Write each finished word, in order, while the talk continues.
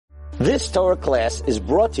This Torah class is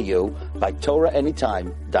brought to you by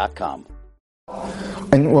TorahAnytime.com.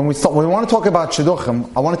 And when we want to talk about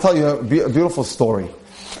Shidduchim, I want to tell you a beautiful story.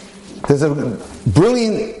 There's a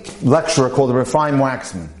brilliant lecturer called Rav Chaim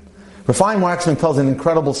Waxman. Rav Chaim Waxman tells an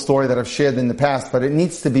incredible story that I've shared in the past, but it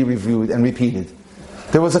needs to be reviewed and repeated.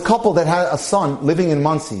 There was a couple that had a son living in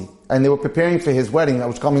Monsey, and they were preparing for his wedding that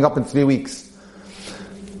was coming up in 3 weeks.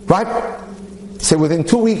 Right? So within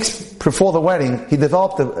 2 weeks before the wedding, he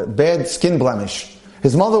developed a bad skin blemish.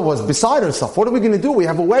 His mother was beside herself. What are we going to do? We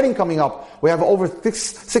have a wedding coming up. We have over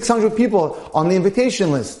 600 people on the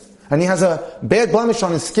invitation list. And he has a bad blemish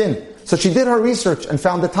on his skin. So she did her research and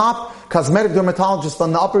found the top cosmetic dermatologist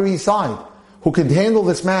on the Upper East Side who could handle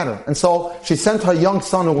this matter. And so she sent her young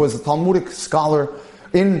son, who was a Talmudic scholar,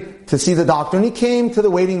 in to see the doctor. And he came to the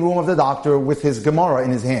waiting room of the doctor with his Gemara in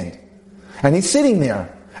his hand. And he's sitting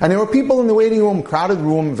there. And there were people in the waiting room, crowded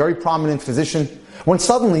room, very prominent physician, when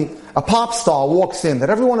suddenly a pop star walks in that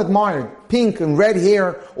everyone admired, pink and red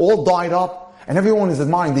hair, all dyed up, and everyone is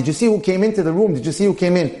admiring. Did you see who came into the room? Did you see who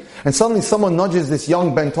came in? And suddenly someone nudges this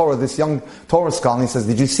young Ben Torah, this young Torah scholar, and he says,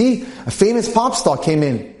 did you see a famous pop star came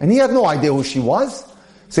in? And he had no idea who she was.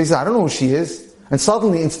 So he said, I don't know who she is. And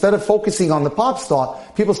suddenly, instead of focusing on the pop star,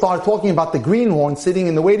 people started talking about the greenhorn sitting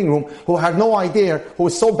in the waiting room who had no idea, who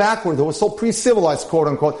was so backward, who was so pre-civilized, quote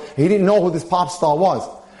unquote, he didn't know who this pop star was.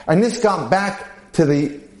 And this got back to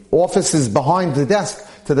the offices behind the desk,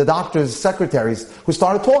 to the doctor's secretaries, who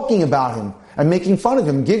started talking about him and making fun of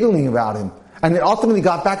him, giggling about him. And it ultimately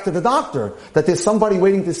got back to the doctor, that there's somebody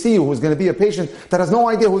waiting to see you who's going to be a patient that has no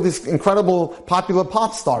idea who this incredible popular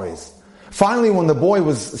pop star is. Finally, when the boy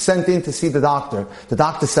was sent in to see the doctor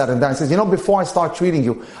sat him down and says, before I start treating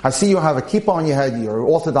you, I see you have a kippah on your head, you're an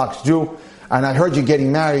Orthodox Jew, and I heard you're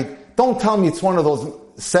getting married. Don't tell me it's one of those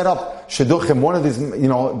set up shidduchim, one of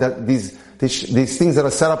these, these things that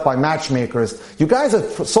are set up by matchmakers. You guys are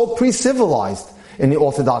so pre-civilized in the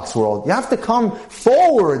Orthodox world. You have to come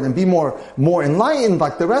forward and be more enlightened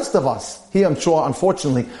like the rest of us. He, I'm sure,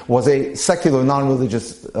 unfortunately, was a secular,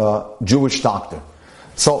 non-religious Jewish doctor.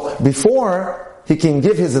 So before he can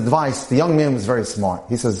give his advice, the young man was very smart.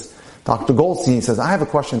 He says, Dr. Goldstein, he says, I have a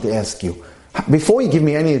question to ask you. Before you give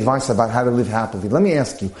me any advice about how to live happily, let me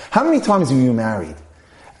ask you, how many times were you married?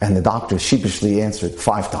 And the doctor sheepishly answered,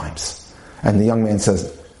 5 times. And the young man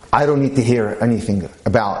says, I don't need to hear anything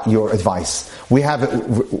about your advice. We have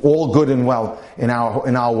it all good and well in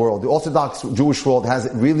our world. The Orthodox Jewish world has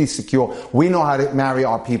it really secure. We know how to marry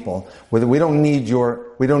our people. We don't need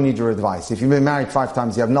your advice. If you've been married 5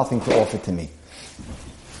 times, you have nothing to offer to me.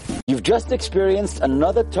 You've just experienced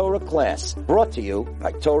another Torah class brought to you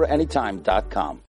by TorahAnytime.com.